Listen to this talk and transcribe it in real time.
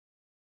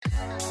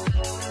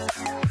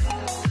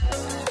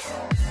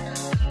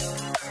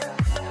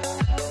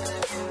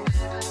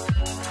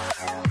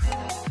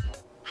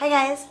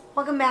guys,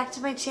 welcome back to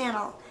my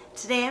channel.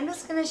 Today I'm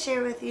just going to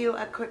share with you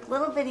a quick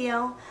little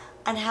video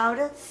on how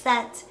to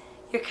set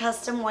your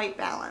custom white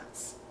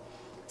balance.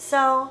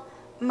 So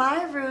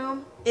my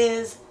room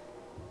is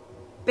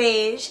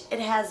beige. It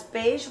has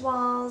beige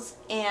walls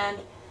and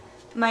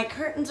my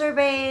curtains are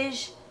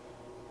beige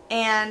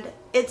and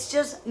it's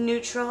just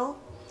neutral.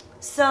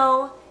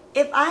 So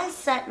if I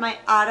set my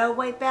auto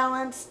white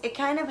balance, it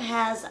kind of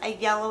has a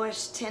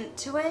yellowish tint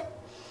to it,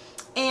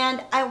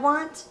 and I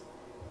want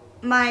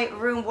my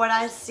room, what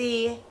I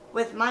see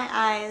with my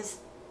eyes,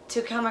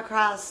 to come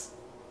across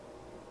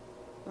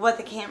what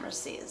the camera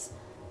sees.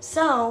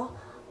 So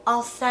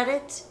I'll set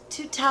it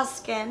to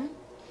Tuscan,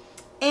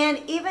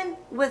 and even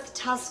with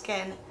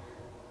Tuscan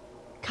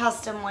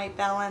custom white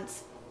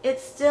balance, it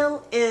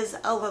still is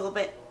a little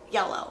bit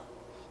yellow.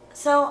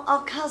 So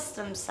I'll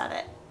custom set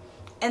it.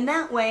 And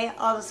that way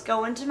I'll just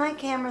go into my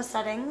camera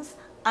settings,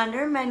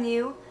 under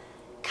menu,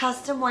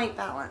 custom white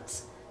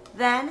balance.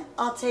 Then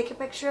I'll take a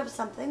picture of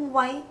something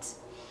white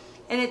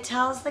and it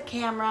tells the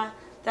camera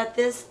that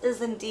this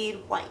is indeed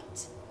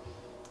white.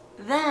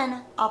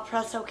 Then I'll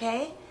press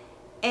OK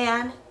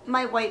and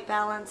my white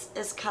balance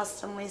is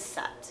customly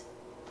set.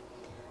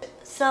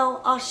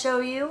 So I'll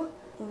show you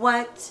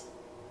what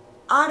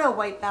auto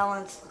white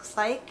balance looks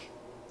like,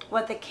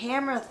 what the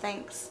camera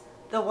thinks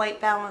the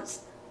white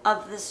balance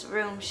of this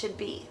room should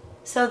be.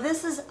 So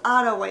this is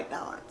auto white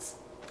balance,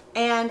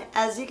 and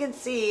as you can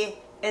see,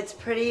 it's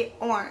pretty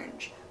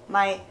orange.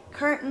 My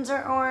curtains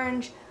are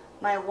orange,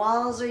 my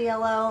walls are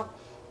yellow,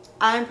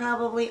 I'm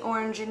probably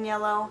orange and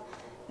yellow.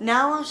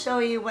 Now I'll show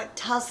you what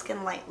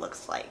Tuscan light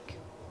looks like.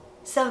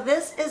 So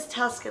this is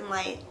Tuscan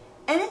light,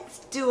 and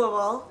it's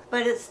doable,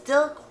 but it's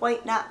still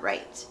quite not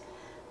right.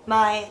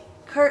 My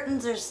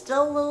curtains are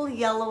still a little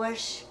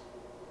yellowish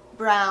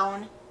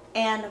brown,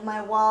 and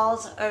my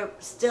walls are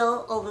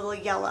still a little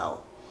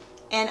yellow,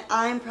 and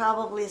I'm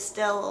probably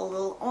still a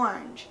little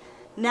orange.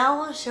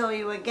 Now I'll show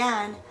you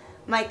again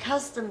my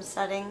custom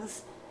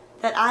settings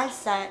that I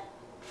set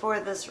for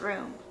this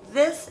room.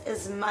 This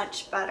is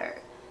much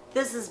better.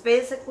 This is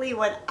basically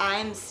what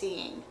I'm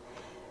seeing.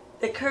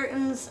 The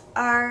curtains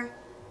are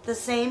the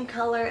same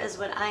color as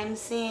what I'm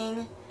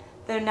seeing.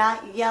 They're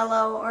not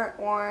yellow or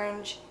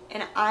orange,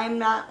 and I'm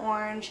not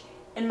orange,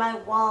 and my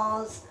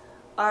walls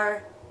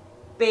are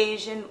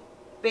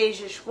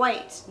beigeish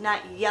white,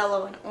 not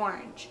yellow and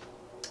orange.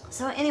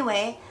 So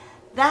anyway,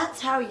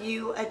 that's how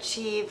you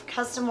achieve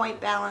custom white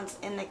balance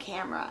in the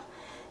camera.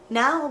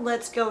 Now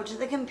let's go to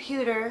the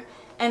computer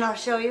and I'll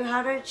show you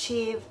how to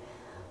achieve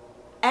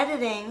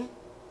editing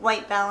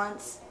white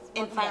balance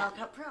in Final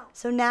Cut Pro.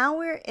 So now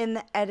we're in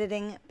the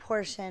editing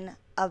portion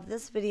of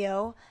this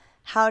video,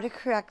 how to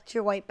correct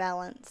your white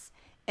balance.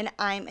 And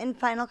I'm in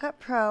Final Cut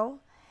Pro,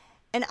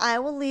 and I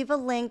will leave a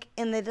link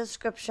in the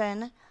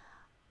description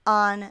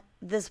on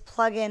this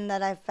plugin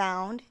that I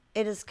found.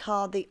 It is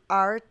called the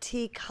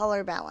RT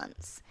Color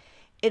Balance.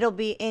 It'll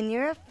be in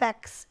your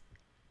effects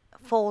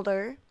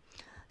folder.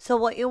 So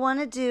what you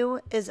want to do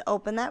is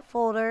open that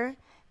folder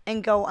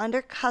and go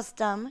under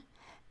custom,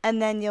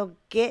 and then you'll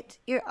get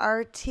your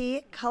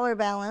RT Color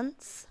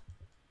Balance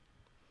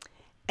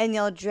and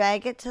you'll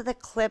drag it to the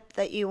clip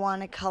that you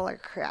want to color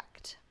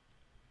correct.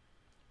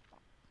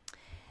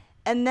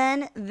 And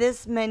then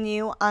this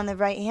menu on the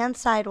right hand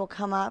side will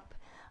come up,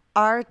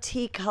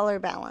 RT Color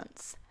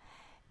Balance.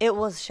 It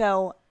will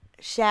show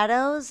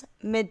shadows,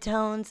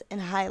 midtones,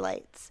 and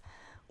highlights.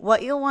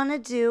 What you'll want to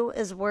do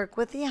is work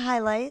with the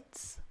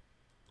highlights,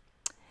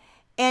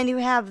 and you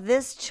have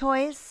this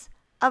choice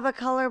of a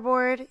color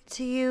board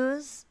to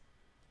use,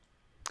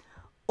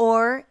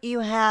 or you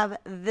have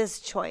this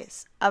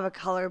choice of a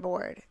color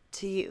board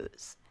to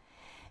use.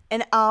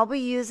 And I'll be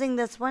using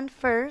this one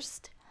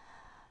first,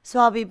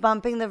 so I'll be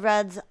bumping the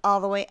reds all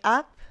the way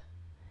up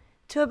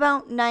to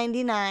about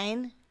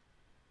 99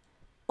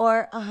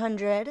 or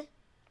 100,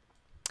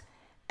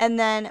 and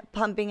then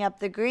pumping up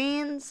the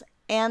greens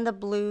and the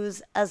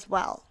blues as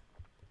well.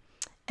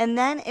 And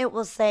then it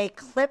will say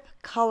clip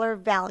color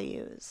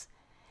values,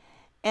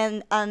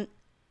 and on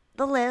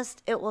the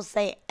list it will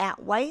say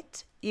at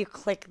white. You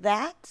click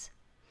that,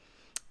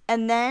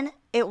 and then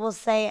it will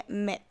say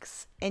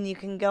mix, and you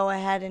can go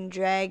ahead and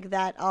drag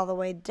that all the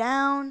way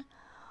down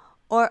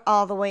or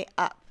all the way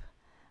up.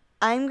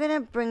 I'm going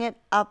to bring it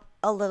up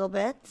a little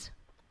bit.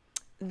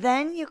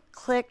 Then you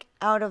click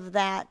out of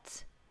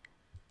that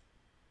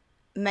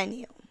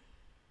menu.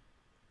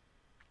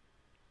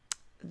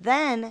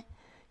 Then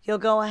you'll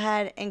go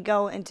ahead and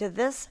go into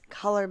this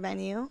color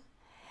menu,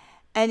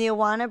 and you'll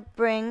want to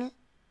bring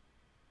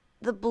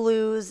the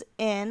blues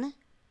in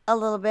a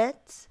little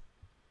bit.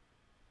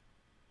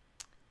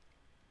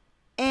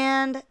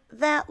 And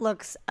that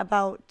looks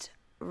about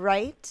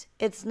right.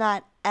 It's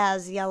not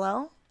as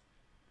yellow.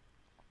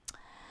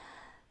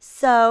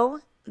 So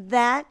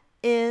that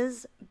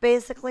is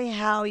basically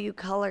how you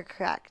color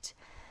correct.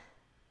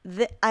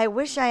 I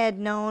wish I had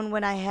known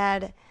when I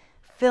had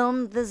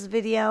filmed this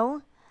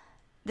video.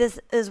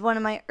 This is one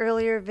of my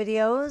earlier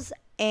videos,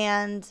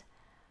 and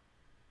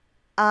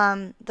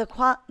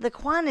the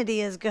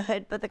quantity is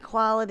good, but the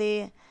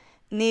quality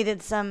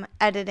needed some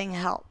editing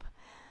help.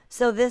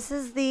 So this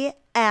is the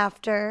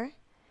after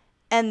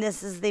and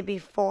this is the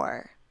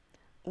before.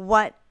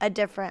 What a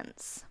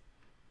difference.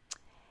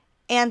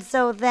 And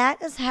so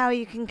that is how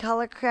you can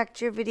color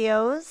correct your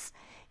videos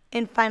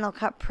in Final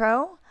Cut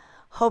Pro.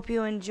 Hope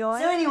you enjoy.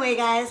 So anyway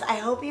guys, I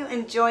hope you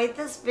enjoyed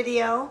this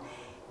video,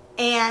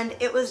 and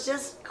it was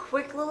just a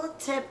quick little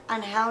tip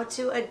on how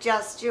to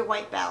adjust your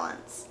white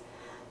balance.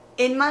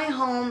 In my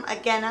home,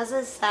 again, as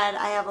I said,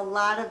 I have a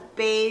lot of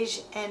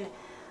beige and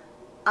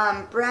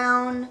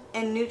brown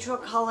and neutral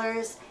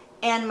colors,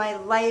 and my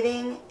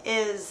lighting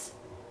is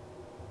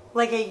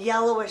like a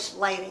yellowish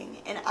lighting,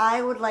 and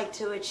I would like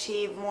to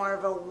achieve more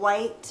of a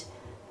white,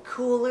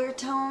 cooler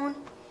tone.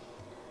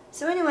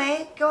 So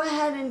anyway, go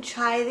ahead and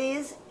try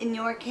these in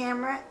your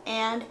camera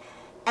and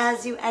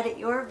as you edit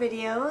your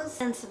videos,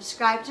 and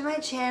subscribe to my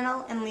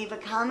channel and leave a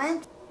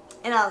comment,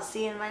 and I'll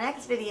see you in my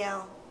next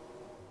video.